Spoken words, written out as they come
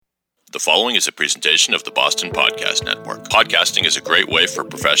The following is a presentation of the Boston Podcast Network. Podcasting is a great way for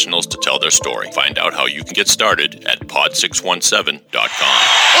professionals to tell their story. Find out how you can get started at pod617.com.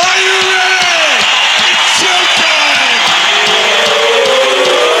 Are you ready? It's showtime!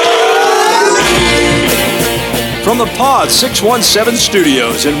 From the Pod 617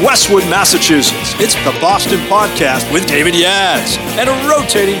 studios in Westwood, Massachusetts, it's the Boston Podcast with David Yaz and a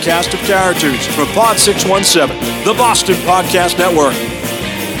rotating cast of characters from Pod 617, the Boston Podcast Network.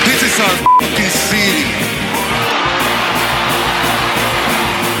 This is our f***ing city.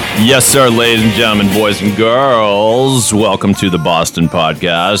 Yes, sir, ladies and gentlemen, boys and girls. Welcome to the Boston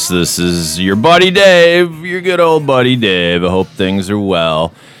Podcast. This is your buddy Dave, your good old buddy Dave. I hope things are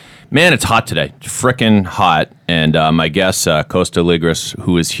well. Man, it's hot today. It's frickin' hot. And my guest, Kosta Ligris,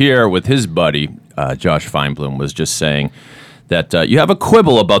 who is here with his buddy, Josh Feinblum, was just saying that you have a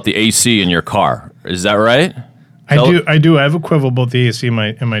quibble about the AC in your car. Is that right? I do. I have a quibble about the AC in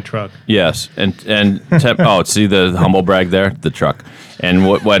my truck. Yes, and see the humble brag there, the truck, and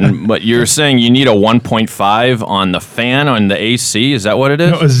what you're saying, you need a 1.5 on the fan on the AC. Is that what it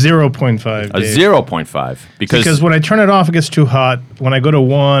is? No, a 0.5. A 0.5 because when I turn it off, it gets too hot. When I go to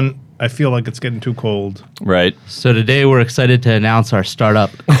 1, I feel like it's getting too cold. Right. So today we're excited to announce our startup,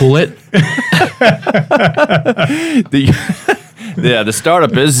 Cool It. The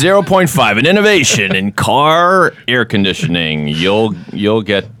startup is 0.5, an innovation in car air conditioning. You'll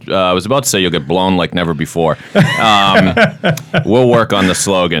get. I was about to say you'll get blown like never before. We'll work on the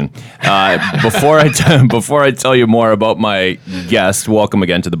slogan. Before I tell you more about my guest, welcome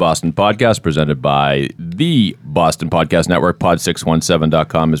again to the Boston Podcast, presented by the Boston Podcast Network.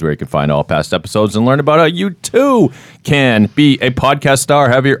 Pod617.com is where you can find all past episodes and learn about how you too can be a podcast star,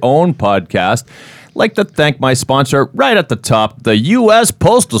 have your own podcast. Like to thank my sponsor right at the top, the U.S.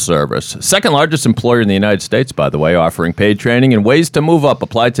 Postal Service. Second largest employer in the United States, by the way, offering paid training and ways to move up.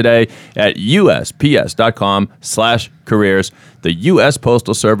 Apply today at usps.com/careers. The U.S.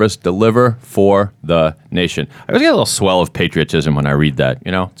 Postal Service, deliver for the nation. I always get a little swell of patriotism when I read that.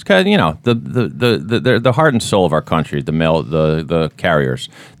 You know, it's kind of, the heart and soul of our country, the mail carriers,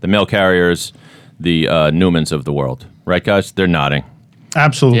 the Newmans of the world. Right, guys? They're nodding.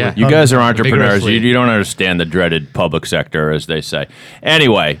 Absolutely. Yeah. You guys are entrepreneurs. You don't understand the dreaded public sector, as they say.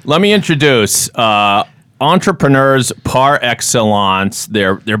 Anyway, let me introduce entrepreneurs par excellence.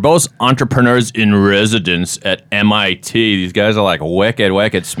 They're both entrepreneurs in residence at MIT. These guys are like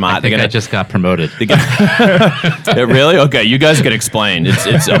wicked smart. I think I just got promoted. Really? Okay, you guys can explain.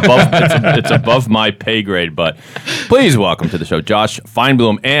 It's above my pay grade, but please welcome to the show Josh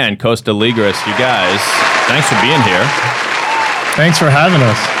Feinblum and Kosta Ligris. You guys, thanks for being here. Thanks for having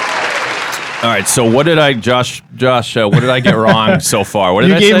us. All right, so what did I, Josh, what did I get wrong so far? What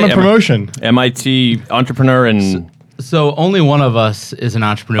did You I gave say? him a promotion. MIT entrepreneur and... So only one of us is an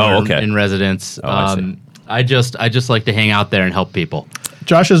entrepreneur in residence. I see. I just like to hang out there and help people.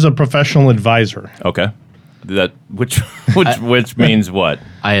 Josh is a professional advisor. Okay. Which means what?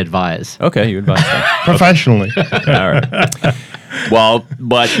 I advise. Okay, you advise that. Professionally. All right. Well,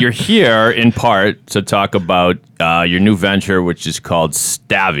 but you're here in part to talk about your new venture, which is called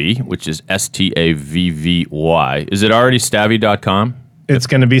Stavvy, which is STAVVY. Is it already Stavvy.com? It's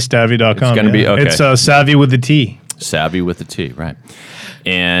going to be Stavvy.com. It's going to be, okay. It's savvy with the T. Savvy with the T, right.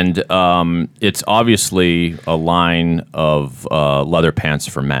 And it's obviously a line of leather pants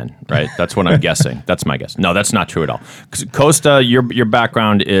for men, right? That's what I'm guessing. That's my guess. No, that's not true at all. Kosta, your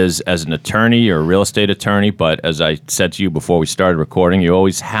background is as an attorney or a real estate attorney, but as I said to you before we started recording, you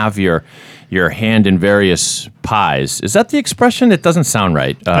always have your hand in various pies. Is that the expression? It doesn't sound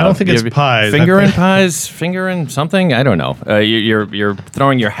right. I don't think it's pies. Finger in pies? Finger in something? I don't know. You're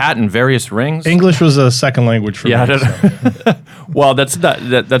throwing your hat in various rings? English was a second language for me. So. Well, that's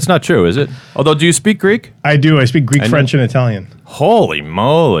not true, is it? Although, do you speak Greek? I do. I speak Greek, French, and Italian. Holy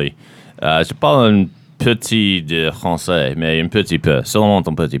moly. Je parle un petit de français, mais un petit peu. Seulement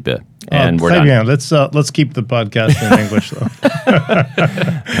un petit peu. And we're done. Bien. Let's keep the podcast in English, though.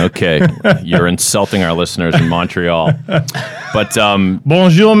 Okay. You're insulting our listeners in Montreal. But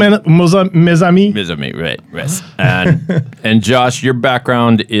Bonjour, mes amis. Mes amis, right. And Josh, your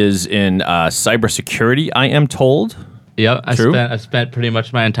background is in cybersecurity, I am told. Yep, I've spent pretty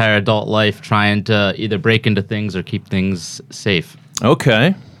much my entire adult life trying to either break into things or keep things safe.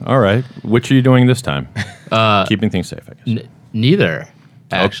 Okay. All right. Which are you doing this time? Keeping things safe, I guess. Neither,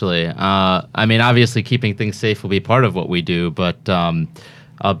 actually. I mean, obviously, keeping things safe will be part of what we do, but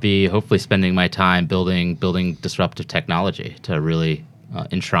I'll be hopefully spending my time building disruptive technology to really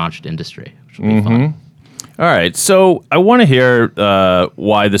entrenched industry, which will be fun. All right, so I want to hear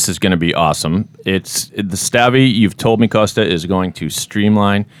why this is going to be awesome. It's the Stavvy, you've told me, Kosta, is going to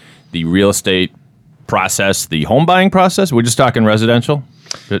streamline the real estate process, the home buying process. We're just talking residential?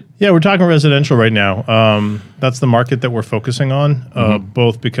 Yeah, we're talking residential right now. That's the market that we're focusing on,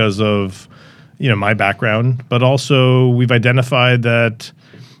 both because of my background, but also we've identified that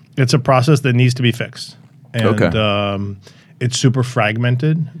it's a process that needs to be fixed. And it's super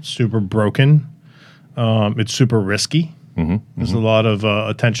fragmented, super broken. It's super risky. There's a lot of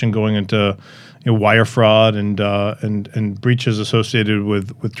attention going into wire fraud and breaches associated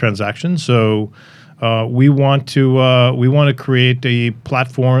with transactions. So we want to create a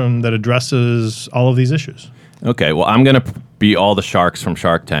platform that addresses all of these issues. Okay, well, I'm going to be all the sharks from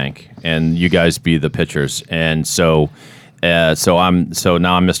Shark Tank, and you guys be the pitchers, and so now I'm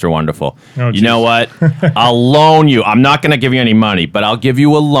Mr. Wonderful. Oh, you know what? I'll loan you. I'm not going to give you any money, but I'll give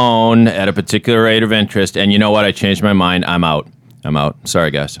you a loan at a particular rate of interest. And you know what? I changed my mind. I'm out. Sorry,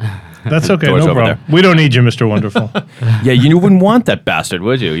 guys. That's okay. Door's No over problem. there. We don't need you, Mr. Wonderful. Yeah, you wouldn't want that bastard,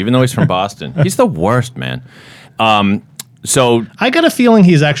 would you? Even though he's from Boston, he's the worst, man. So I got a feeling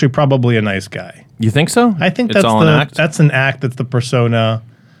he's actually probably a nice guy. you think so? I think it's all an act. that's an act. That's the persona.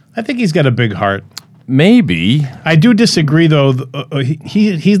 I think he's got a big heart. Maybe. I do disagree, though.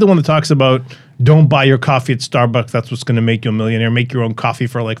 He's the one that talks about don't buy your coffee at Starbucks. That's what's going to make you a millionaire. Make your own coffee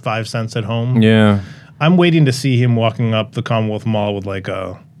for like 5 cents at home. Yeah. I'm waiting to see him walking up the Commonwealth Mall with like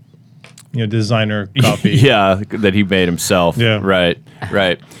a designer coffee. Yeah, that he made himself. Yeah. Right.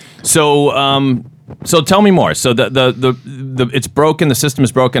 So tell me more. So the it's broken. The system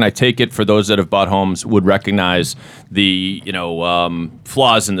is broken. I take it for those that have bought homes would recognize the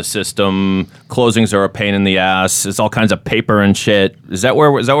flaws in the system. Closings are a pain in the ass. It's all kinds of paper and shit. Is that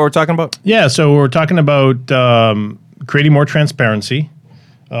what we're talking about? Yeah. So we're talking about creating more transparency.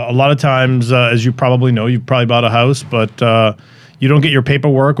 A lot of times, as you probably know, you've probably bought a house, but you don't get your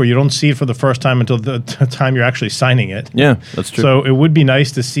paperwork or you don't see it for the first time until the time you're actually signing it. Yeah, that's true. So it would be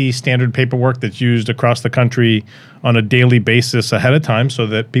nice to see standard paperwork that's used across the country on a daily basis ahead of time so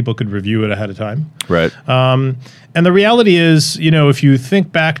that people could review it ahead of time. Right. And the reality is, if you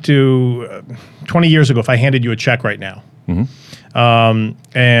think back to 20 years ago, if I handed you a check right now,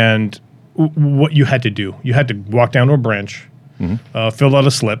 and what you had to do, you had to walk down to a branch, fill out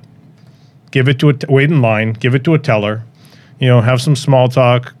a slip, give it to wait in line, give it to a teller, have some small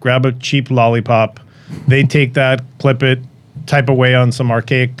talk, grab a cheap lollipop. They take that, clip it, type away on some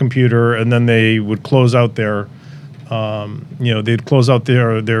archaic computer, and then they would close out their, they'd close out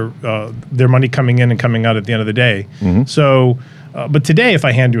their money coming in and coming out at the end of the day. So, but today, if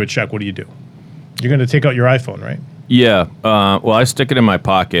I hand you a check, what do? You're going to take out your iPhone, right? Yeah. Well, I stick it in my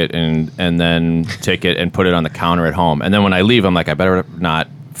pocket and then take it and put it on the counter at home. And then when I leave, I'm like, I better not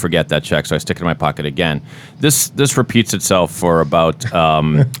forget that check, so I stick it in my pocket again. This repeats itself for about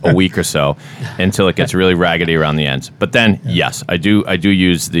a week or so until it gets really raggedy around the ends. But then, yes, I do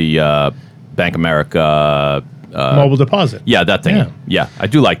use the Bank America mobile deposit. Yeah, that thing. Yeah, I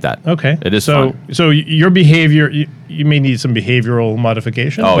do like that. Okay, it is so. fun. So your behavior, you may need some behavioral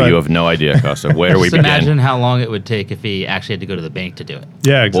modification. Oh, you have no idea, Kosta. Where do we Just begin? imagine how long it would take if he actually had to go to the bank to do it.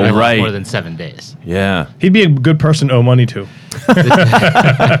 Yeah, exactly. Well, right. More than 7 days. Yeah. He'd be a good person to owe money to.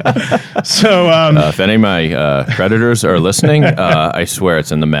 So, if any of my creditors are listening, I swear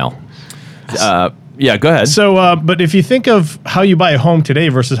it's in the mail. Yeah, go ahead. So, but if you think of how you buy a home today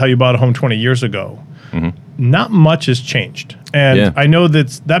versus how you bought a home 20 years ago, not much has changed. And I know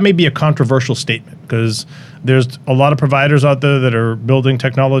that may be a controversial statement because there's a lot of providers out there that are building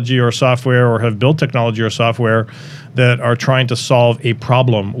technology or software or have built technology or software that are trying to solve a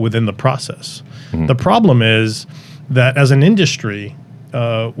problem within the process. The problem is that as an industry,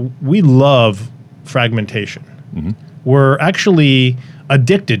 we love fragmentation. We're actually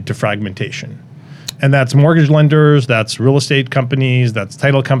addicted to fragmentation. And that's mortgage lenders, that's real estate companies, that's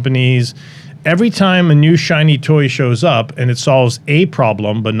title companies. Every time a new shiny toy shows up and it solves a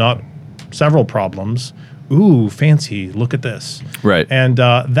problem, but not several problems, ooh, fancy, look at this. Right. And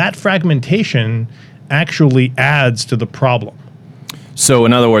that fragmentation actually adds to the problem. So,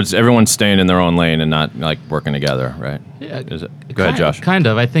 in other words, everyone's staying in their own lane and not like working together, right? Yeah. Go ahead, Josh. Kind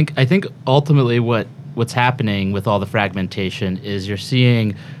of. I think ultimately what's happening with all the fragmentation is you're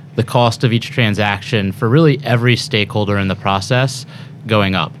seeing the cost of each transaction for really every stakeholder in the process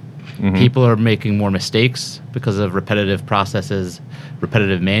going up. People are making more mistakes because of repetitive processes,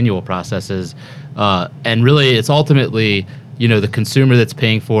 repetitive manual processes, and really it's ultimately the consumer that's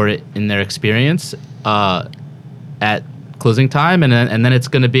paying for it in their experience at closing time, and then it's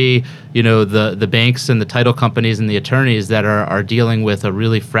going to be, the banks and the title companies and the attorneys that are dealing with a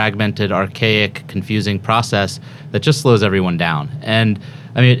really fragmented, archaic, confusing process that just slows everyone down. And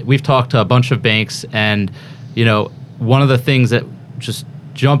I mean, we've talked to a bunch of banks, and one of the things that just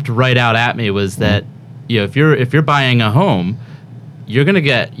jumped right out at me was that if you're buying a home, you're going to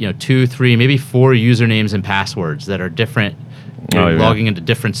get 2, 3, maybe 4 usernames and passwords that are different. You're logging into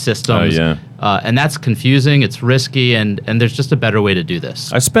different systems. And that's confusing, it's risky, and there's just a better way to do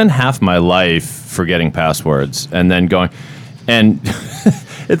this. I spend half my life forgetting passwords and then going, and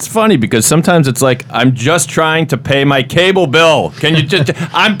it's funny because sometimes it's like, I'm just trying to pay my cable bill. Can you just,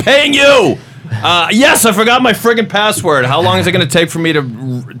 I'm paying you. Yes, I forgot my friggin' password. How long is it going to take for me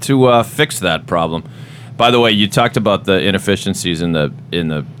to fix that problem? By the way, you talked about the inefficiencies with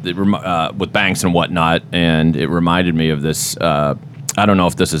banks and whatnot, and it reminded me of this. I don't know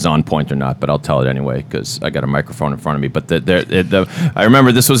if this is on point or not, but I'll tell it anyway because I got a microphone in front of me. But I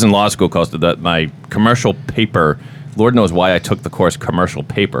remember this was in law school, Kosta, that my commercial paper. Lord knows why I took the course commercial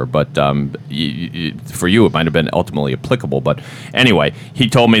paper, but for you it might have been ultimately applicable. But anyway, he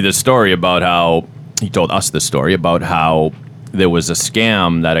told us this story about how there was a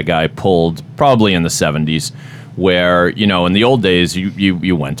scam that a guy pulled probably in the 70s where, in the old days,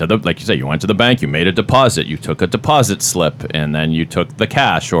 you went to you went to the bank, you made a deposit, you took a deposit slip, and then you took the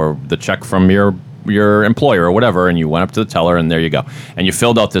cash or the check from your employer or whatever, and you went up to the teller, and there you go. And you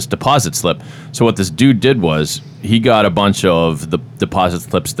filled out this deposit slip. So what this dude did was he got a bunch of the deposit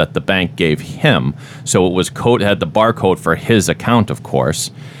slips that the bank gave him. So it was had the barcode for his account, of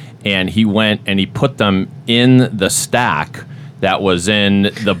course, and he went and he put them in the stack that was in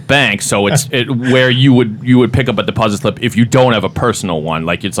the bank, so it's where you would pick up a deposit slip if you don't have a personal one.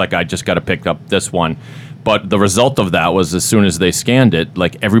 It's like I just got to pick up this one. But the result of that was as soon as they scanned it,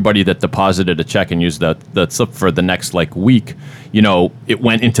 everybody that deposited a check and used that slip for the next week, it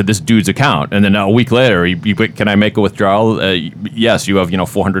went into this dude's account. And then a week later, can I make a withdrawal? Yes, you have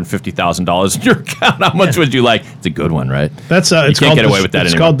 $450,000 in your account. How much would you like? It's a good one, right? That's you can't get away with that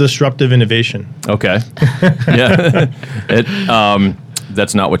anymore. It's called disruptive innovation. Okay. Yeah.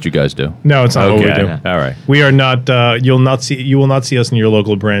 That's not what you guys do. No, it's not what we do. Yeah. All right. We are not. You will not see us in your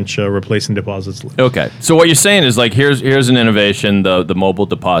local branch replacing deposits. Okay. So what you're saying is here's an innovation, the mobile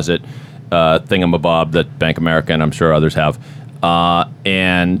deposit thingamabob that Bank of America and I'm sure others have,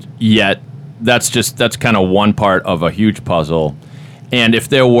 and yet that's kind of one part of a huge puzzle. And if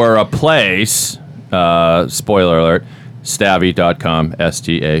there were a place, spoiler alert, stavvy.com,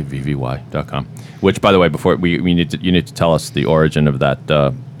 stavvy.com. Which, by the way, before you need to tell us the origin of that,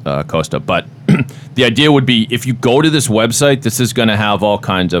 Kosta. But the idea would be if you go to this website, this is going to have all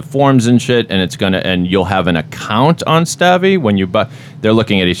kinds of forms and shit, and you'll have an account on Stavvy when you buy. They're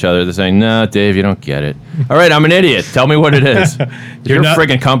looking at each other. They're saying, "No, Dave, you don't get it." All right, I'm an idiot. Tell me what it is. You're a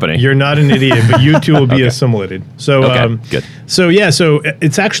friggin' company. You're not an idiot, but you too will be assimilated. So, good. So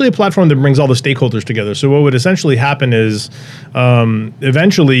it's actually a platform that brings all the stakeholders together. So what would essentially happen is,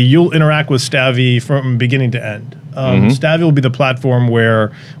 eventually you'll interact with Stavvy from beginning to end. Stavvy will be the platform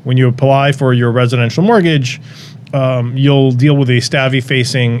where when you apply for your residential mortgage, you'll deal with a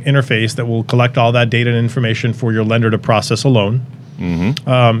Stavvy-facing interface that will collect all that data and information for your lender to process a loan.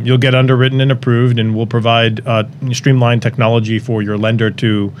 You'll get underwritten and approved, and we'll provide streamlined technology for your lender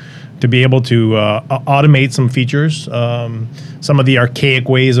to be able to automate some features, some of the archaic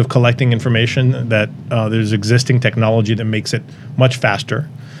ways of collecting information that there's existing technology that makes it much faster.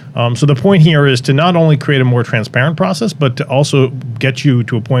 So the point here is to not only create a more transparent process, but to also get you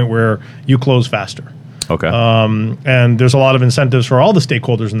to a point where you close faster. Okay. And there's a lot of incentives for all the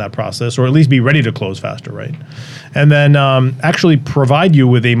stakeholders in that process, or at least be ready to close faster, right? And then actually provide you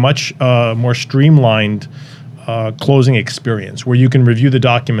with a much more streamlined closing experience where you can review the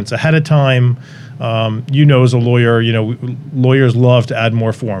documents ahead of time. As a lawyer, lawyers love to add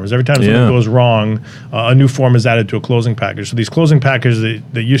more forms. Every time something goes wrong, a new form is added to a closing package. So these closing packages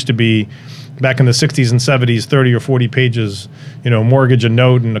that used to be back in the 60s and 70s, 30 or 40 pages, mortgage, a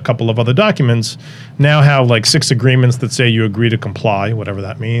note, and a couple of other documents, now have 6 agreements that say you agree to comply, whatever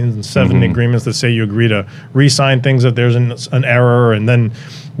that means, and 7 agreements that say you agree to re-sign things if there's an error, and then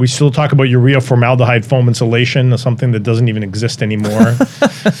we still talk about urea formaldehyde foam insulation, something that doesn't even exist anymore.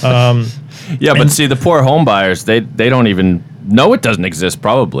 But see, the poor home buyers, they don't even know it doesn't exist,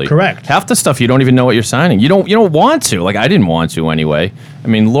 probably. Correct. Half the stuff you don't even know what you're signing. You don't want to. I didn't want to anyway. I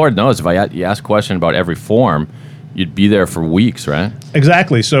mean, Lord knows if you ask a question about every form, you'd be there for weeks, right?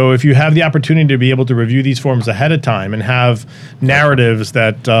 Exactly. So if you have the opportunity to be able to review these forms ahead of time and have narratives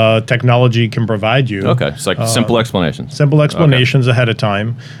that technology can provide you. Okay, it's like simple explanations. Simple explanations ahead of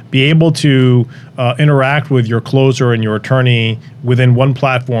time. Be able to interact with your closer and your attorney within one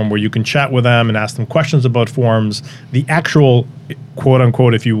platform where you can chat with them and ask them questions about forms. The actual, quote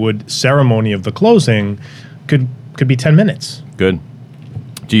unquote, if you would, ceremony of the closing could be 10 minutes. Good.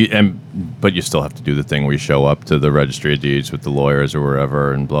 But you still have to do the thing where you show up to the registry of deeds with the lawyers or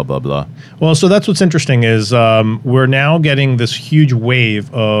wherever and blah, blah, blah. Well, so that's what's interesting is we're now getting this huge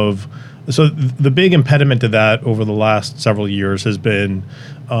wave of... So the big impediment to that over the last several years has been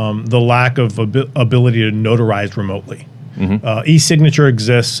the lack of ability to notarize remotely. Mm-hmm. E-signature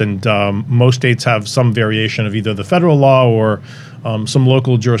exists, and most states have some variation of either the federal law or some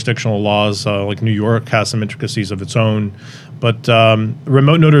local jurisdictional laws, like New York has some intricacies of its own. But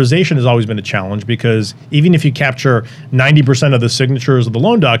remote notarization has always been a challenge because even if you capture 90% of the signatures of the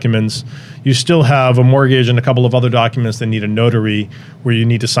loan documents, you still have a mortgage and a couple of other documents that need a notary where you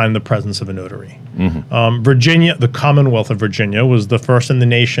need to sign in the presence of a notary. Mm-hmm. Virginia, the Commonwealth of Virginia, was the first in the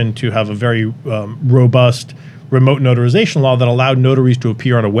nation to have a very robust remote notarization law that allowed notaries to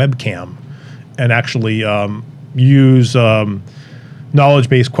appear on a webcam and actually use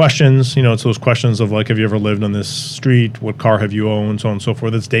knowledge-based questions. It's those questions of like, have you ever lived on this street? What car have you owned? So on and so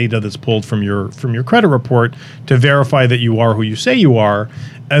forth. It's data that's pulled from your credit report to verify that you are who you say you are,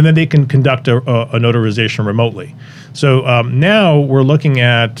 and then they can conduct a notarization remotely. So now we're looking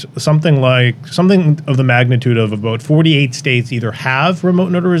at something of the magnitude of about 48 states either have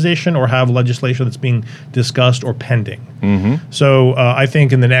remote notarization or have legislation that's being discussed or pending. Mm-hmm. So I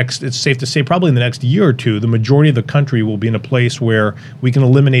think it's safe to say probably in the next year or two, the majority of the country will be in a place where we can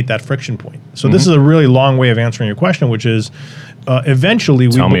eliminate that friction point. So this is a really long way of answering your question, which is eventually...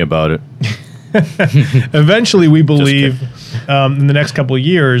 Tell me about it. Eventually, we believe in the next couple of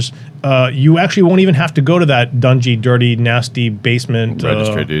years, you actually won't even have to go to that dungy, dirty, nasty basement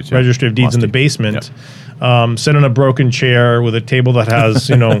registry of deeds in the basement. Yep. Sit on a broken chair with a table that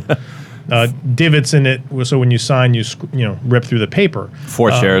has divots in it, so when you sign, you rip through the paper.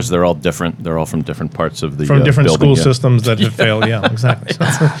 4 chairs. They're all different. They're all from different parts of the from different building, school systems that have failed. Yeah, exactly.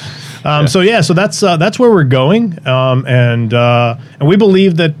 So that's where we're going, and we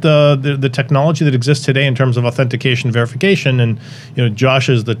believe that the technology that exists today in terms of authentication, verification, and Josh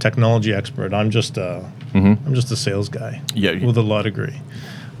is the technology expert. I'm just a sales guy with a law degree,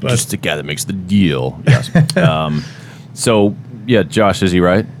 but just the guy that makes the deal. Yes. So yeah, Josh, is he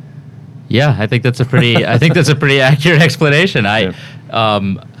right? Yeah, I think that's a pretty accurate explanation. Why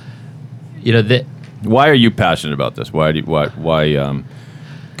are you passionate about this? Why?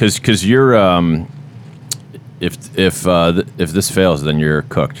 Because you're if this fails, then you're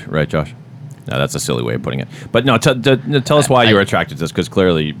cooked, right, Josh? No, that's a silly way of putting it. But no, tell us why you're attracted to this, because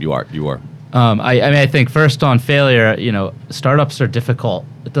clearly you are. I think first on failure, startups are difficult.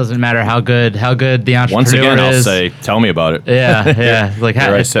 It doesn't matter how good the entrepreneur is. Once again, I'll say, tell me about it. Yeah. Like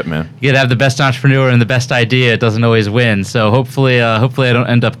here I sit, man. You gotta have the best entrepreneur and the best idea. It doesn't always win. So hopefully I don't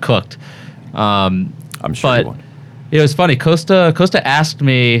end up cooked. I'm sure you won't. It was funny. Kosta asked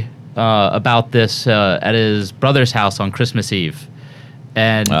me about this at his brother's house on Christmas Eve.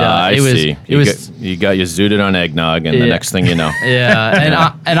 And I see. You got you zooted on eggnog, and the next thing you know.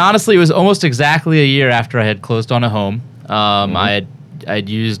 Yeah, and honestly, it was almost exactly a year after I had closed on a home. I'd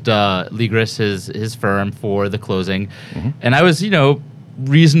used Ligris, his firm, for the closing, and I was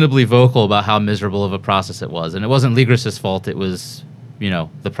reasonably vocal about how miserable of a process it was. And it wasn't Ligris's fault; it was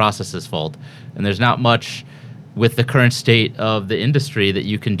the process's fault. And there's not much with the current state of the industry that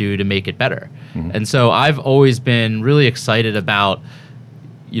you can do to make it better. And so I've always been really excited about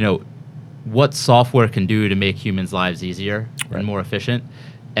what software can do to make humans' lives easier and more efficient.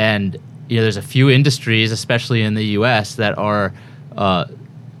 And there's a few industries, especially in the U.S., that are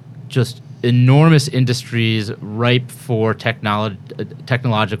just enormous industries ripe for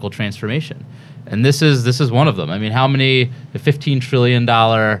technological transformation. And this is one of them. I mean, how many a $15 trillion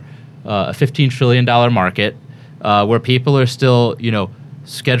market where people are still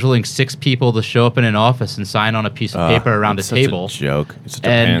scheduling 6 people to show up in an office and sign on a piece of paper around a table. It's a joke. It's such a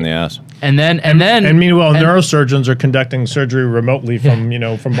pain in the ass. And meanwhile, neurosurgeons are conducting surgery remotely from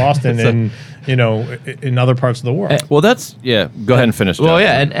from Boston and in other parts of the world. Well, go ahead and finish. Well,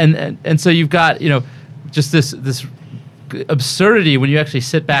 and so you've got just this absurdity when you actually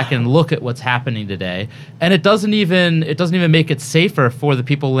sit back and look at what's happening today, and it doesn't even make it safer for the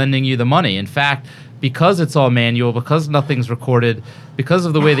people lending you the money. In fact, because it's all manual, because nothing's recorded, because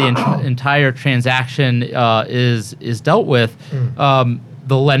of the way the entire transaction is dealt with,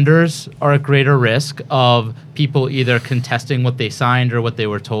 the lenders are at greater risk of people either contesting what they signed or what they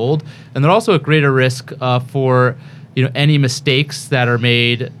were told, and they're also at greater risk for any mistakes that are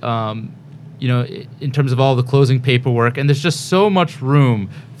made. In terms of all the closing paperwork, and there's just so much room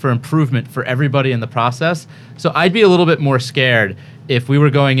for improvement for everybody in the process. So I'd be a little bit more scared if we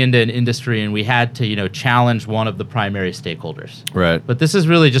were going into an industry and we had to, challenge one of the primary stakeholders. Right. But this is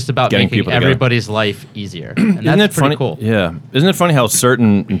really just about Getting making everybody's life easier. And that's pretty cool. Yeah. Isn't it funny how in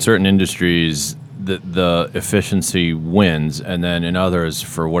certain industries the efficiency wins, and then in others,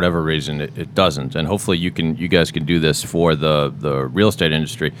 for whatever reason, it doesn't. And hopefully you guys can do this for the real estate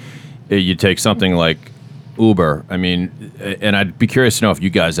industry. You take something like Uber. I mean, and I'd be curious to know if you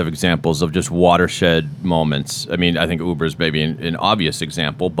guys have examples of just watershed moments. I mean, I think Uber is maybe an obvious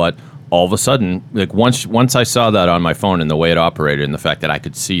example, but all of a sudden, like once I saw that on my phone and the way it operated, and the fact that I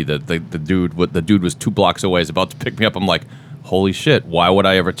could see that the dude was 2 blocks away, is about to pick me up, I'm like, holy shit! Why would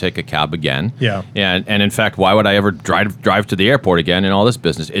I ever take a cab again? Yeah. And in fact, why would I ever drive to the airport again? And all this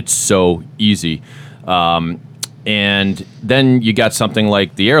business, it's so easy. And then you got something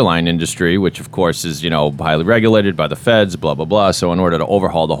like the airline industry, which of course is highly regulated by the feds, blah blah blah. So in order to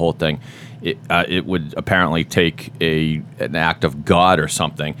overhaul the whole thing, it would apparently take an act of God or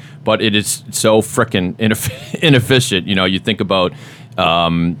something. But it is so frickin' inefficient. You think about,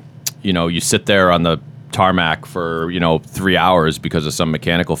 you sit there on the tarmac for 3 hours because of some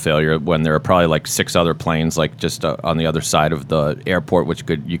mechanical failure, when there are probably like 6 other planes like just on the other side of the airport, which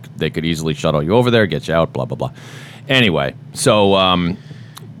they could easily shuttle you over there, get you out, blah blah blah. Anyway, so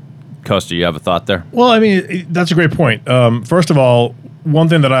Kosta, you have a thought there? Well, I mean, that's a great point. First of all, one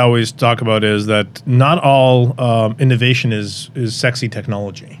thing that I always talk about is that not all innovation is sexy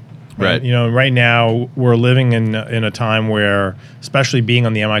technology. Right. Right now we're living in a time where, especially being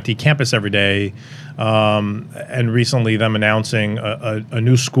on the MIT campus every day, and recently them announcing a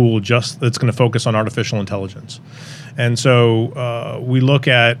new school that's going to focus on artificial intelligence. And so we look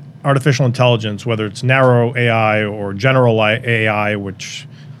at artificial intelligence, whether it's narrow AI or general AI, which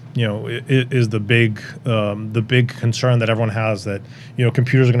is the big concern that everyone has, that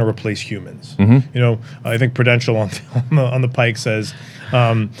computers are going to replace humans. Mm-hmm. I think Prudential on the Pike says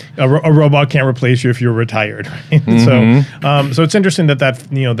a robot can't replace you if you're retired. Right? Mm-hmm. So it's interesting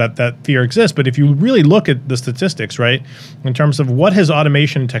that fear exists. But if you really look at the statistics, right, in terms of what has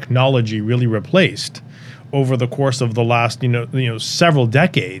automation technology really replaced over the course of the last several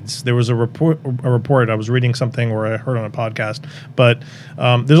decades, there was a report I was reading something, or I heard on a podcast, but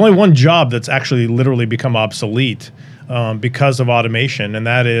there's only one job that's actually literally become obsolete because of automation, and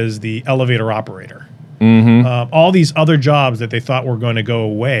that is the elevator operator. Mm-hmm. All these other jobs that they thought were going to go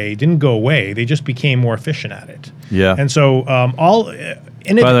away didn't go away. They just became more efficient at it. Yeah. And so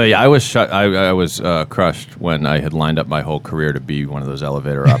by the way, I was crushed when I had lined up my whole career to be one of those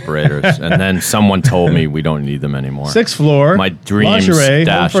elevator operators, and then someone told me we don't need them anymore. 6th floor, my dreams lingerie,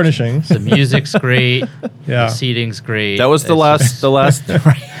 dashed. Home furnishings. The music's great. Yeah. The seating's great. That was the last.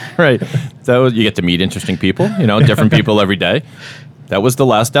 Right. That was, you get to meet interesting people. Different people every day. That was the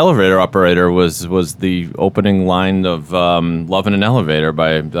last elevator operator. Was the opening line of "Love in an Elevator"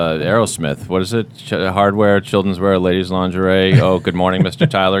 by Aerosmith. What is it? Hardware, children's wear, ladies' lingerie. Oh, good morning, Mr.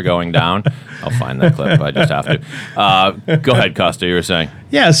 Tyler. Going down. I'll find that clip. I just have to. Go ahead, Kosta. You were saying.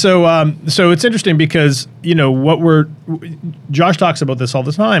 Yeah. So it's interesting because Josh talks about this all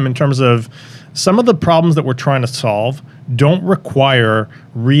the time in terms of some of the problems that we're trying to solve don't require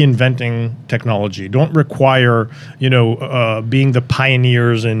reinventing technology, don't require being the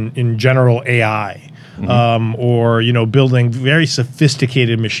pioneers in general AI. Mm-hmm. Or building very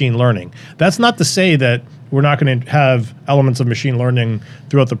sophisticated machine learning. That's not to say that we're not going to have elements of machine learning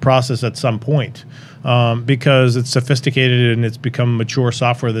throughout the process at some point, because it's sophisticated and it's become mature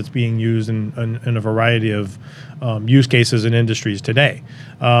software that's being used in a variety of use cases and industries today.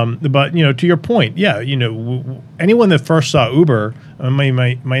 But to your point, yeah, anyone that first saw Uber,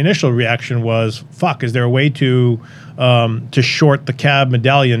 my initial reaction was, "Fuck! Is there a way to short the cab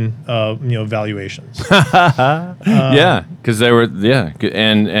medallion, valuations?" Yeah, because they were,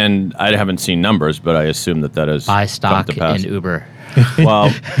 and I haven't seen numbers, but I assume that is buy stock in Uber.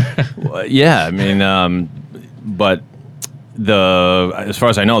 Well, yeah, I mean, but as far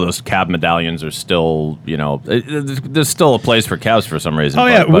as I know, those cab medallions are still, there's still a place for cabs for some reason. Oh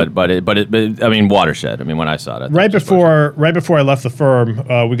yeah, but I mean, watershed. I mean, when I saw it, right before I left the firm,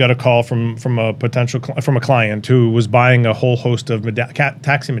 we got a call from a client who was buying a whole host of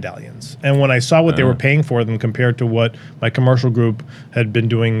taxi medallions, and when I saw what they were paying for them compared to what my commercial group had been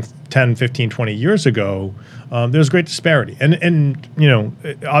doing 10, 15, 20 years ago, there's great disparity, and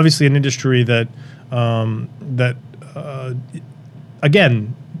obviously an industry that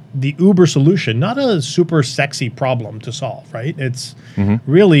again, the Uber solution, not a super sexy problem to solve, right? It's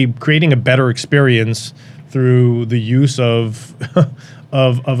really creating a better experience through the use of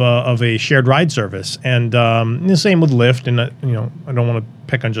of a shared ride service, and the same with Lyft. And I don't want to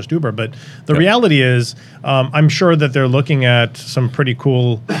pick on just Uber, but the reality is, I'm sure that they're looking at some pretty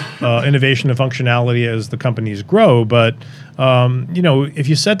cool innovation and functionality as the companies grow. But if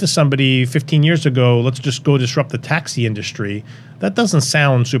you said to somebody 15 years ago, let's just go disrupt the taxi industry, that doesn't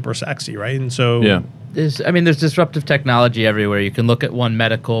sound super sexy, right? And so there's disruptive technology everywhere. You can look at One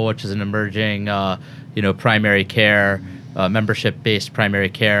Medical, which is an emerging primary care, membership-based primary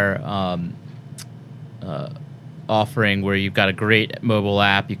care offering, where you've got a great mobile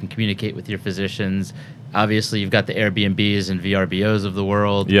app. You can communicate with your physicians. Obviously, you've got the Airbnbs and VRBOs of the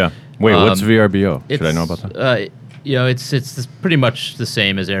world. Yeah. Wait, what's VRBO? Should I know about that? It's pretty much the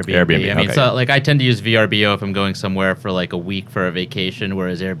same as Airbnb. I mean, I tend to use VRBO if I'm going somewhere for like a week for a vacation,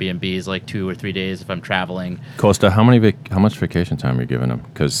 whereas Airbnb is like 2 or 3 days if I'm traveling. Kosta, how much vacation time are you giving him?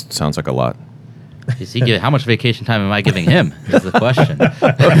 Because it sounds like a lot. How much vacation time am I giving him is the question.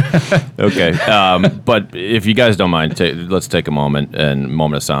 Okay. But if you guys don't mind, let's take a moment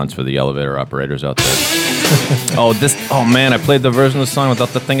of silence for the elevator operators out there. Oh man, I played the version of the song without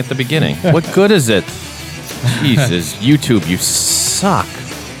the thing at the beginning. What good is it? Jesus, YouTube, you suck.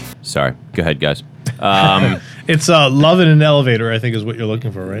 Sorry. Go ahead, guys. It's love in an elevator, I think, is what you're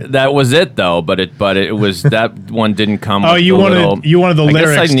looking for, right? That was it, though. But it was that one didn't come. Oh, you wanted the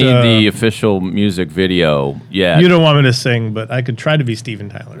lyrics. I guess I need the official music video. Yeah. You don't want me to sing, but I could try to be Steven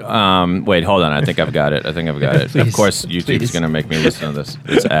Tyler. Wait, hold on. I think I've got it. Please, of course, YouTube is going to make me listen to this.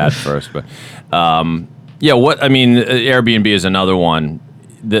 It's ad first, but Airbnb is another one.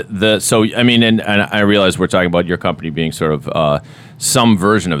 And I realize we're talking about your company being sort of some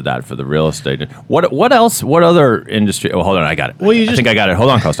version of that for the real estate. What else? What other industry? Oh, hold on, I got it. Well, I think I got it.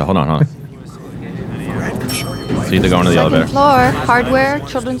 Hold on, Kosta. Hold on. So either going to the elevator. Floor, hardware,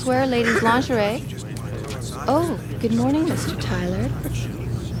 children's wear, ladies' lingerie. Oh, good morning, Mr. Tyler.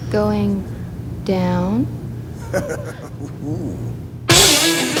 Going down.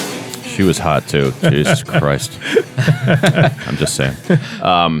 She was hot too. Jesus Christ. I'm just saying.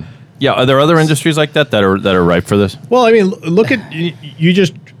 Are there other industries like that are ripe for this? Well, I mean, look at you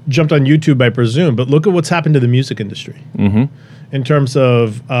just jumped on YouTube, I presume, but look at what's happened to the music industry. Mm-hmm. In terms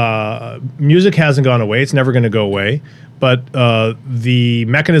of music hasn't gone away; it's never going to go away. But the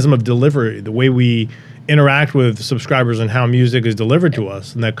mechanism of delivery, the way we interact with subscribers and how music is delivered to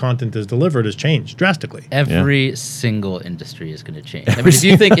us and that content is delivered has changed drastically. Every single industry is going to change. I mean,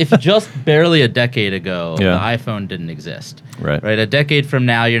 if just barely a decade ago, the iPhone didn't exist. Right. A decade from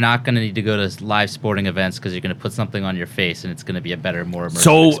now, you're not going to need to go to live sporting events because you're going to put something on your face and it's going to be a better, more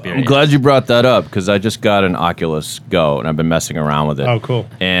immersive experience. I'm glad you brought that up because I just got an Oculus Go and I've been messing around with it. Oh, cool.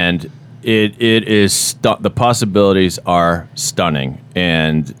 And it is the possibilities are stunning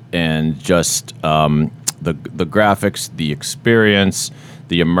and just the graphics, the experience,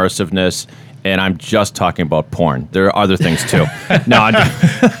 the immersiveness, and I'm just talking about porn. There are other things too. No,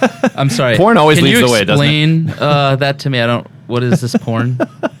 I'm sorry. Porn always leads the way, doesn't it? Can you explain that to me? What is this porn?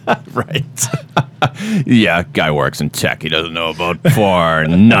 Right. Yeah, guy works in tech. He doesn't know about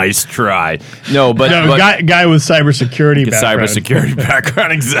porn. Nice try. Guy with cybersecurity background. Cybersecurity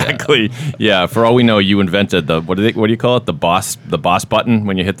background, exactly. Yeah, for all we know, you invented what do you call it? The boss button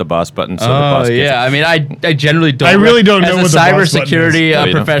when you hit the boss button. So the boss I mean, I generally don't. I really don't know what the boss button is. As a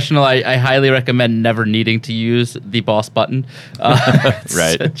cybersecurity professional, I highly recommend never needing to use the boss button.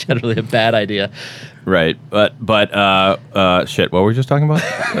 Right. It's generally a bad idea. Right, but shit. What were we just talking about?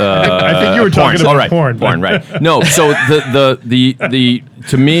 I think you were talking about porn. Porn, right? No, so the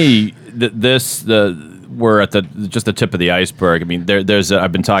to me we're at just the tip of the iceberg. I mean, there's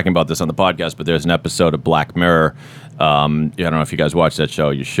I've been talking about this on the podcast, but there's an episode of Black Mirror. I don't know if you guys watch that show.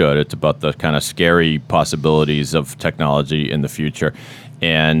 You should. It's about the kind of scary possibilities of technology in the future.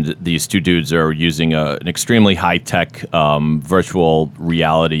 And these two dudes are using an extremely high-tech virtual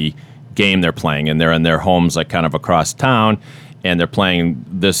reality game they're playing, and they're in their homes like kind of across town, and they're playing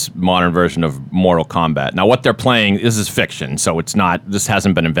this modern version of Mortal Kombat. Now what they're playing, this is fiction, so this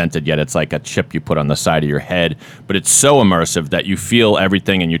hasn't been invented yet. It's like a chip you put on the side of your head, but it's so immersive that you feel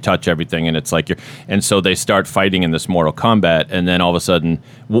everything and you touch everything, and it's like and so they start fighting in this Mortal Kombat, and then all of a sudden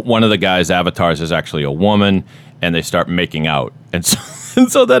one of the guy's avatars is actually a woman, and they start making out, and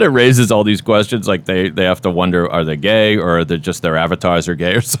so that it raises all these questions, like they have to wonder, are they gay, or are they just their avatars are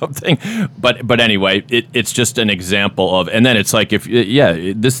gay or something? But anyway, it's just an example of, and then it's like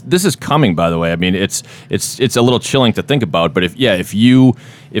this is coming, by the way. I mean, it's a little chilling to think about, but if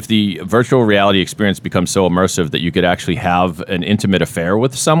if the virtual reality experience becomes so immersive that you could actually have an intimate affair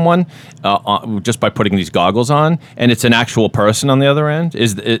with someone just by putting these goggles on, and it's an actual person on the other end,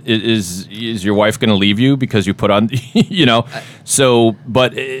 is your wife going to leave you because you put on, So,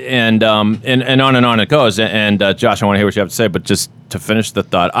 but and on it goes. And Josh, I want to hear what you have to say, but just to finish the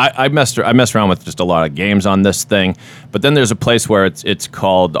thought, I messed around with just a lot of games on this thing, but then there's a place where it's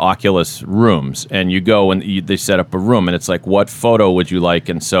called Oculus Rooms, and you go and they set up a room, and it's like, what photo would you like?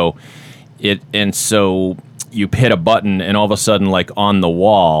 And so you hit a button, and all of a sudden, like on the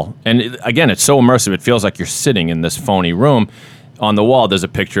wall, and again, it's so immersive, it feels like you're sitting in this phony room. On the wall, there's a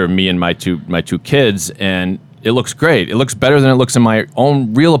picture of me and my two kids, and it looks great. It looks better than it looks in my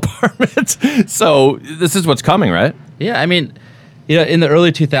own real apartment. So this is what's coming, right? Yeah, I mean, in the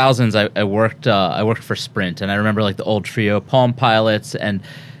early 2000s, I worked for Sprint, and I remember like the old Trio Palm Pilots, and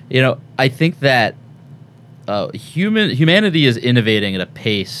I think that humanity is innovating at a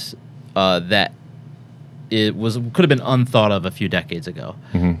pace that could have been unthought of a few decades ago.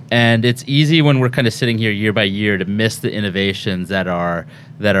 Mm-hmm. And it's easy when we're kind of sitting here year by year to miss the innovations that are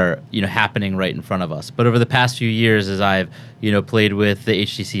happening right in front of us. But over the past few years, as I've played with the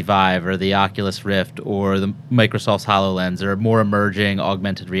HTC Vive or the Oculus Rift or the Microsoft's HoloLens or more emerging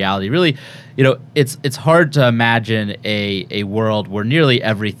augmented reality, really, it's hard to imagine a world where nearly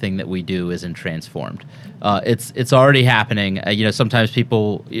everything that we do isn't transformed. It's already happening. Sometimes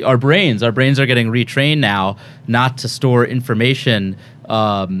our brains are getting retrained now not to store information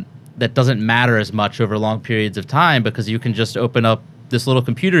that doesn't matter as much over long periods of time, because you can just open up this little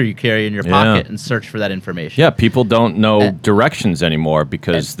computer you carry in your pocket and search for that information. Yeah, people don't know directions anymore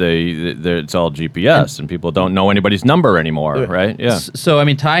because it's all GPS, and people don't know anybody's number anymore, right? Yeah. So, I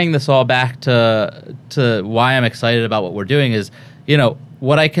mean, tying this all back to why I'm excited about what we're doing is,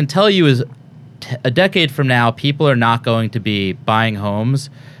 what I can tell you is a decade from now, people are not going to be buying homes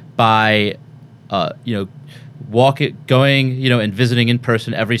by, going, and visiting in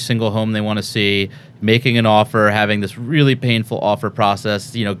person every single home they want to see, making an offer, having this really painful offer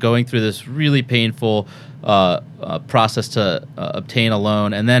process, going through this really painful process to obtain a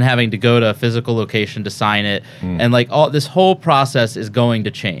loan, and then having to go to a physical location to sign it. And like this whole process is going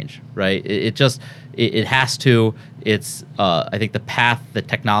to change, right? It has to. It's I think the path that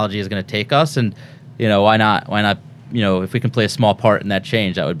technology is going to take us, and why not if we can play a small part in that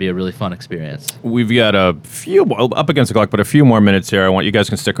change, that would be a really fun experience. We've got a few up against the clock, but a few more minutes here. I want you guys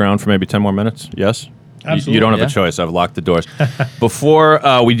can stick around for maybe 10 more minutes. Yes. Absolutely. You don't have a choice. I've locked the doors. Before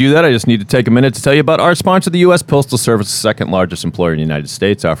we do that, I just need to take a minute to tell you about our sponsor, the U.S. Postal Service, the second largest employer in the United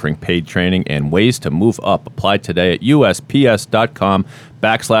States, offering paid training and ways to move up. Apply today at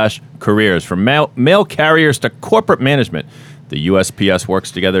USPS.com/careers. From mail carriers to corporate management, the USPS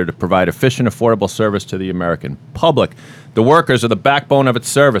works together to provide efficient, affordable service to the American public. The workers are the backbone of its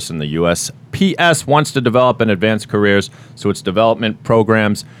service, and the USPS wants to develop and advance careers, so its development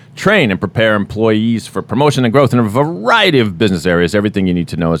programs train and prepare employees for promotion and growth in a variety of business areas. Everything you need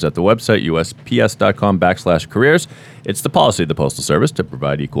to know is at the website, USPS.com/careers. It's the policy of the Postal Service to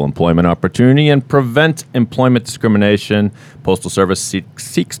provide equal employment opportunity and prevent employment discrimination. Postal Service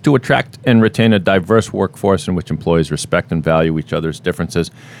seeks to attract and retain a diverse workforce in which employees respect and value each other's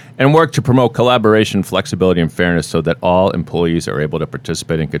differences and work to promote collaboration, flexibility, and fairness so that all employees are able to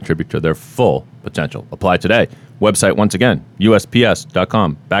participate and contribute to their full potential. Apply today. Website, once again,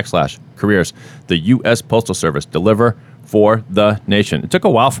 USPS.com/careers. The U.S. Postal Service, deliver for the nation. It took a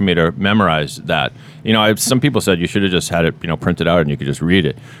while for me to memorize that. Some people said you should have just had it, printed out and you could just read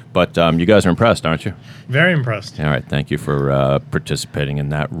it. But you guys are impressed, aren't you? Very impressed. All right. Thank you for participating in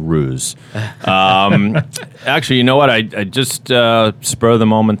that ruse. Actually, you know what? I just spur of the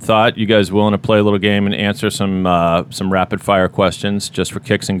moment thought. You guys willing to play a little game and answer some rapid fire questions just for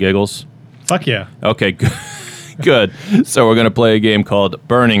kicks and giggles? Fuck yeah. Okay, good. Good. So we're going to play a game called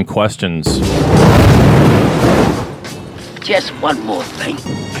Burning Questions. Just one more thing.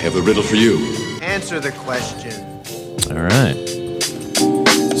 I have a riddle for you. Answer the question. All right.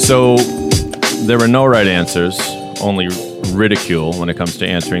 So there were no right answers, only ridicule when it comes to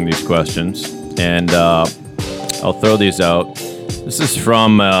answering these questions. And I'll throw these out. This is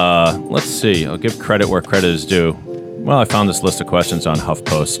from, let's see, I'll give credit where credit is due. Well, I found this list of questions on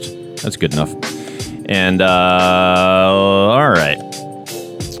HuffPost. That's good enough. And, all right.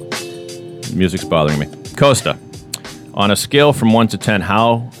 Music's bothering me. Kosta, on a scale from 1 to 10,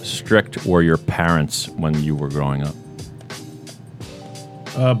 how strict were your parents when you were growing up?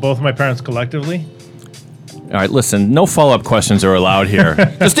 Both of my parents collectively. All right, listen, no follow-up questions are allowed here.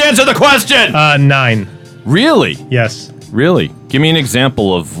 Just answer the question! 9. Really? Yes. Really? Give me an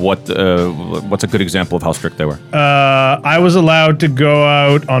example of what's a good example of how strict they were. I was allowed to go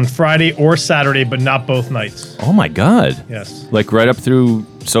out on Friday or Saturday, but not both nights. Oh my God. Yes. Like right up through.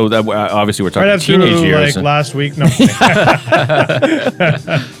 So that obviously we're talking Right up teenage through, years. like last week. No.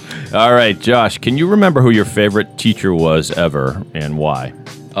 All right, Josh. Can you remember who your favorite teacher was ever and why?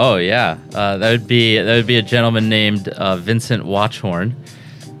 Oh yeah, that would be a gentleman named Vincent Watchhorn.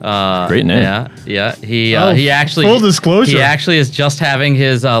 Great name. Yeah. He actually full disclosure. He actually is just having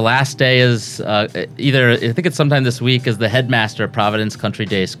his last day as either I think it's sometime this week as the headmaster at Providence Country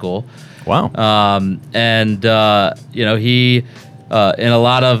Day School. Wow. He in a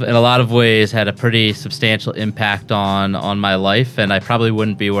lot of ways had a pretty substantial impact on my life, and I probably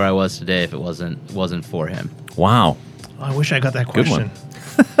wouldn't be where I was today if it wasn't for him. Wow. I wish I got that Good question.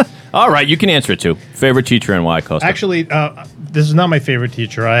 one. All right, you can answer it too. Favorite teacher and why, Kosta? Actually, this is not my favorite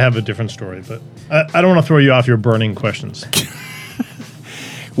teacher. I have a different story, but I don't want to throw you off your burning questions.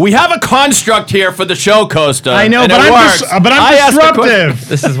 We have a construct here for the show, Kosta. I know, and but I'm disruptive.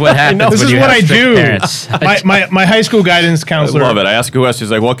 This is what happens. This when is you what have I strict do. Parents. My high school guidance I counselor. love it. I ask a question.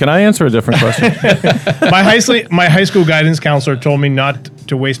 He's like, well, can I answer a different question? my high school guidance counselor told me not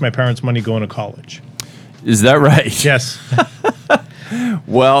to waste my parents' money going to college. Is that right? Yes.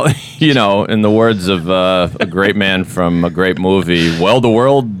 Well, in the words of a great man from a great movie, well, the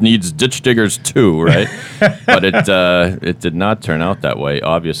world needs ditch diggers too, right? But it did not turn out that way,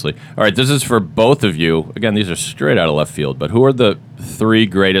 obviously. All right, this is for both of you. Again, these are straight out of left field, but who are the 3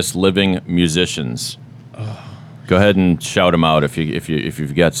 greatest living musicians? Go ahead and shout them out if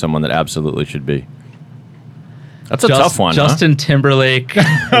you've got someone that absolutely should be. That's a tough one, Justin Timberlake.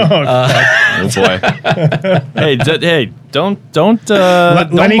 Oh boy! hey! Don't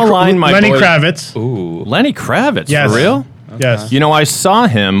malign my Lenny boy. Kravitz. Ooh. Lenny Kravitz, Yes. for real? Yes. I saw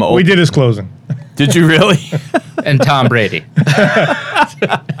him. We did his closing. Did you really? And Tom Brady.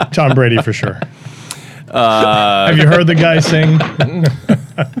 Tom Brady for sure. Have you heard the guy sing?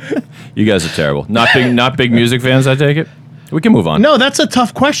 You guys are terrible. Not big music fans, I take it. We can move on. No, that's a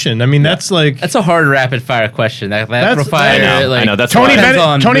tough question. I mean, that's like That's a hard rapid fire question. That requires I know, that's Tony why.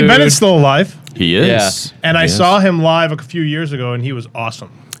 Bennett. Tony Bennett's still alive, He is. and I He is. saw him live a few years ago, and he was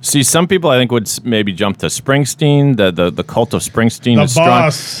awesome. See, some people I think would maybe jump to Springsteen. The cult of Springsteen The is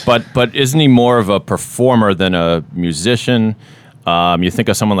boss. strong. But isn't he more of a performer than a musician? You think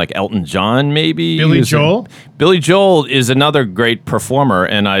of someone like Elton John, maybe? Billy Joel? Billy Joel is another great performer,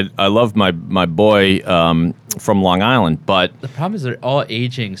 and I love my boy from Long Island, but The problem is they're all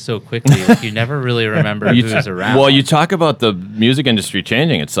aging so quickly. Like you never really remember who's around. well, you talk about the music industry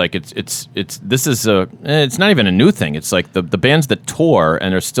changing. It's like it's not even a new thing. It's like the bands that tour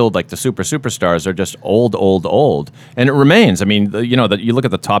and are still like the superstars are just old, and it remains. I mean, that you look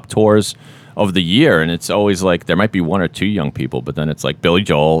at the top tours of the year, and it's always like there might be 1 or 2 young people, but then it's like Billy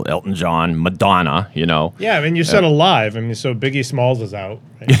Joel, Elton John, Madonna. Yeah, I mean, you said alive. I mean, so Biggie Smalls is out.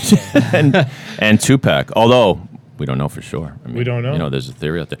 Right? and Tupac. Although we don't know for sure. I mean, We don't know. There's a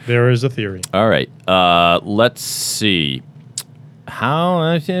theory out there. There is a theory. All right. Let's see.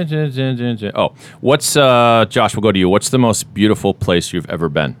 What's Josh? We'll go to you. What's the most beautiful place you've ever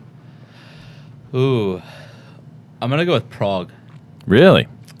been? Ooh, I'm gonna go with Prague. Really?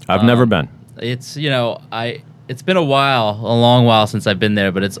 I've never been. It's it's been a long while since I've been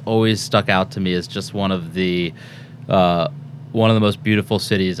there, but it's always stuck out to me as just one of the most beautiful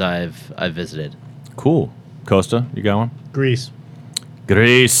cities I've visited. Cool. Kosta, you got one? Greece.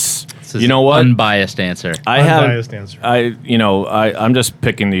 Greece. This is You know what? Unbiased answer. Unbiased answer. I'm just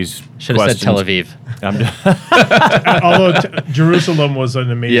picking these Should have said questions. Tel Aviv. I'm just, Although Jerusalem was an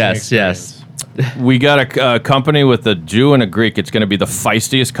amazing experience. we got a company with a Jew and a Greek. It's going to be the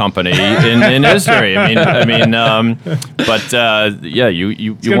feistiest company in history. Yeah, you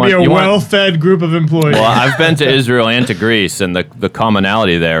It's going want to be a you want- well-fed group of employees. Well, I've been to Israel and to Greece, and the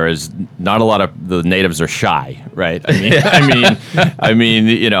commonality there is not a lot of the natives are shy, right?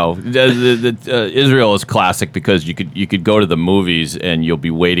 Israel is classic because you could go to the movies and you'll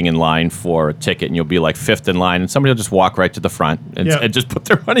be waiting in line for a ticket, and you'll be like 5th in line, and somebody will just walk right to the front and just put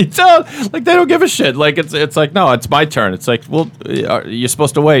their money down, like they don't give a shit. Like it's like, no, it's my turn. It's like, well, you're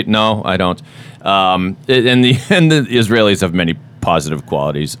supposed to wait. No, I don't. And the Israelis have many positive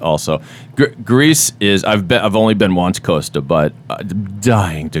qualities also. Greece is I've only been once, Kosta, but I'm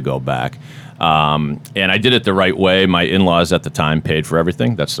dying to go back. And I did it the right way. My in-laws at the time paid for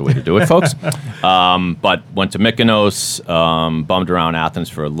everything. That's the way to do it, folks. But went to Mykonos, bummed around Athens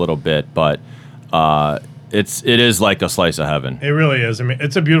for a little bit, but it is like a slice of heaven. It really is. I mean,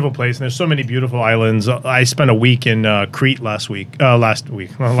 it's a beautiful place, and there's so many beautiful islands. I spent a week in Crete last year.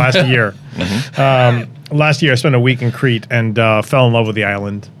 Last year, I spent a week in Crete and fell in love with the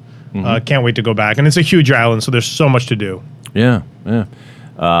island. Can't wait to go back. And it's a huge island, so there's so much to do. Yeah.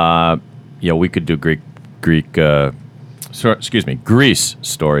 We could do Greece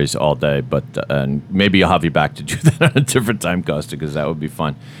stories all day, but and maybe I'll have you back to do that at a different time, Kosta, because that would be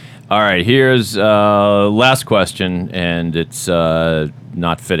fun. All right, here's last question, and it's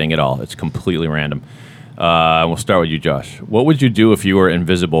not fitting at all. It's completely random. We'll start with you, Josh. What would you do if you were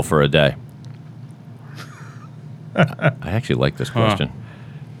invisible for a day? I actually like this question.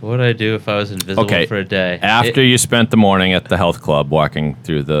 What would I do if I was invisible for a day? After you spent the morning at the health club walking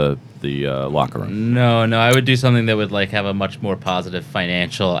through the locker room. No, I would do something that would have a much more positive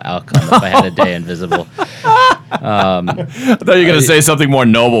financial outcome if I had a day invisible. I thought you were going to say something more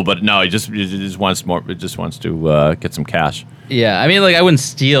noble, but no, he just wants more. It just wants to get some cash. Yeah, I mean, I wouldn't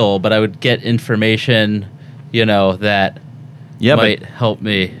steal, but I would get information, that might help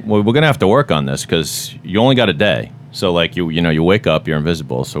me. Well, we're going to have to work on this because you only got a day. So, you wake up, you're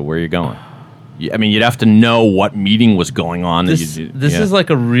invisible. So where are you going? I mean, you'd have to know what meeting was going on. This is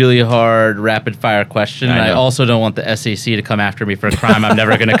a really hard rapid fire question. And I also don't want the SEC to come after me for a crime I'm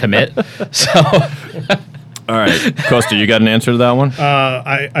never going to commit. So, all right, Kosta, you got an answer to that one?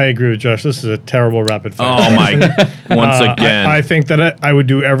 I agree with Josh. This is a terrible rapid fire. Oh my! Once again, I think that I would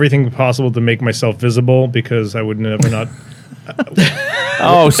do everything possible to make myself visible because I would never not.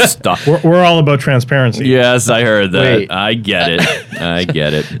 Oh, stop. We're all about transparency. Yes, I heard that. Wait. I get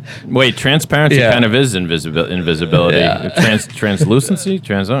it. Wait, transparency kind of is invisibility. Yeah. Translucency?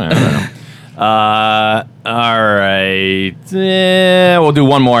 I don't know. All right. We'll do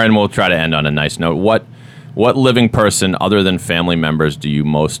one more and we'll try to end on a nice note. What living person other than family members do you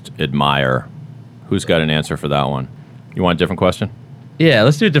most admire? Who's got an answer for that one? You want a different question? Yeah,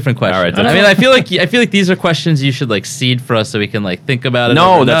 let's do a different question. All right, I mean, I feel like these are questions you should seed for us so we can think about it.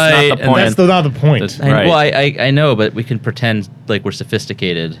 No, that's not the point. That's not the point. Right. Well, I know, but we can pretend like we're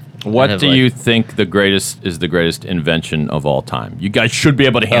sophisticated. What do you think the greatest invention of all time? You guys should be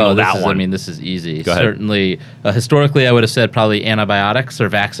able to handle that one. I mean, this is easy. Go ahead. Certainly, historically, I would have said probably antibiotics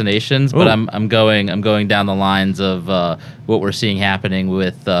or vaccinations, but I'm going down the lines of what we're seeing happening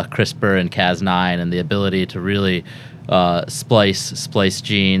with CRISPR and Cas9 and the ability to really splice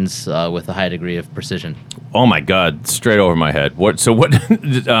genes with a high degree of precision. Oh my God! Straight over my head. What are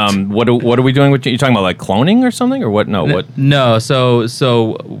we doing with you? Talking about cloning or something or what? No, what? No.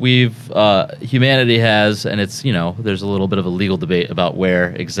 So we've humanity has, and it's there's a little bit of a legal debate about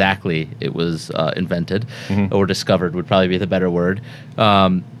where exactly it was invented or discovered would probably be the better word.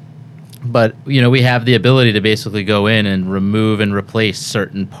 But we have the ability to basically go in and remove and replace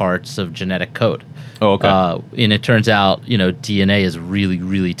certain parts of genetic code. Oh, okay. And it turns out, DNA is really,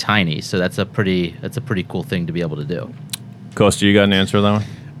 really tiny. So that's a pretty cool thing to be able to do. Kosta, you got an answer to that one?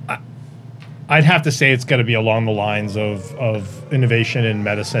 I'd have to say it's got to be along the lines of innovation in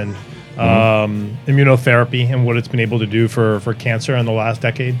medicine, immunotherapy, and what it's been able to do for cancer in the last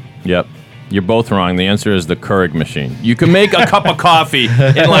decade. Yep. You're both wrong. The answer is the Keurig machine. You can make a cup of coffee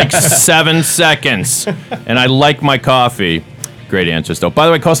in 7 seconds. And I like my coffee. Great answers, though. By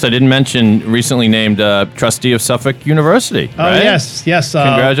the way, Kosta, I didn't mention recently named trustee of Suffolk University. Oh, right? yes.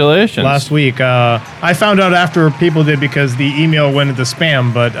 Congratulations. Last week. I found out after people did because the email went into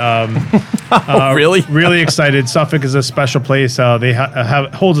spam, but really? Really excited. Suffolk is a special place. They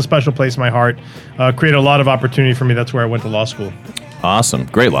holds a special place in my heart. Created a lot of opportunity for me. That's where I went to law school. Awesome.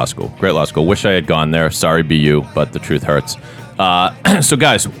 Great law school. Wish I had gone there. Sorry, BU, but the truth hurts. So,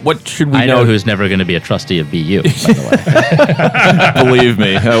 guys, what should we know? I know who's never going to be a trustee of BU, by the way. Believe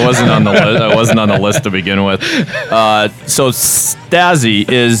me, I wasn't on the list. I wasn't on the list to begin with. So Stasi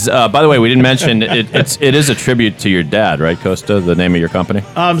is, by the way, we didn't mention it is a tribute to your dad, right, Kosta? The name of your company.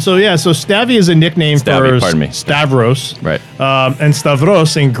 So Stavi is a nickname for Stavros, right? And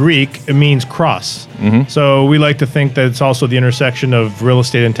Stavros in Greek it means cross. So we like to think that it's also the intersection of real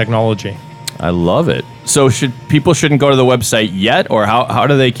estate and technology. I love it. So people shouldn't go to the website yet, or how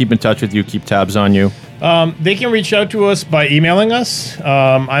do they keep in touch with you, keep tabs on you? They can reach out to us by emailing us.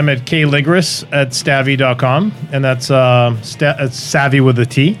 I'm at kligris@stavi.com, and that's savvy with a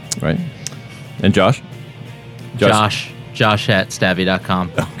T. Right. And Josh at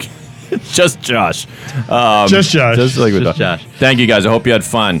stavi.com. Okay. Just Josh. Just Josh. Just Josh. Thank you, guys. I hope you had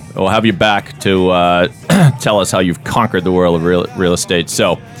fun. We'll have you back to tell us how you've conquered the world of real estate.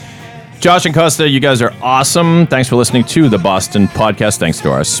 So, Josh and Kosta, you guys are awesome. Thanks for listening to the Boston Podcast. Thanks to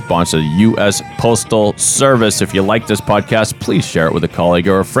our sponsor, the U.S. Postal Service. If you like this podcast, please share it with a colleague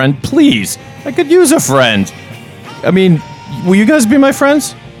or a friend. Please. I could use a friend. I mean, will you guys be my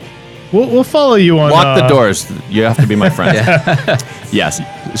friends? We'll follow you on... Lock the doors. You have to be my friend. Yes.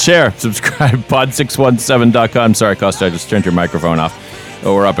 Share, subscribe, pod617.com. Sorry, Kosta, I just turned your microphone off.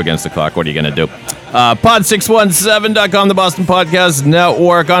 Oh, we're up against the clock. What are you going to do? Pod617.com, the Boston Podcast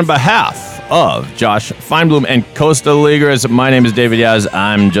Network. On behalf of Josh Feinblum and Kosta Ligris, my name is David Yaz.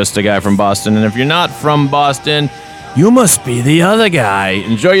 I'm just a guy from Boston. And if you're not from Boston, you must be the other guy.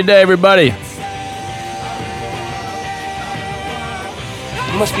 Enjoy your day, everybody.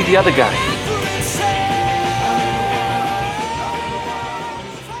 You must be the other guy.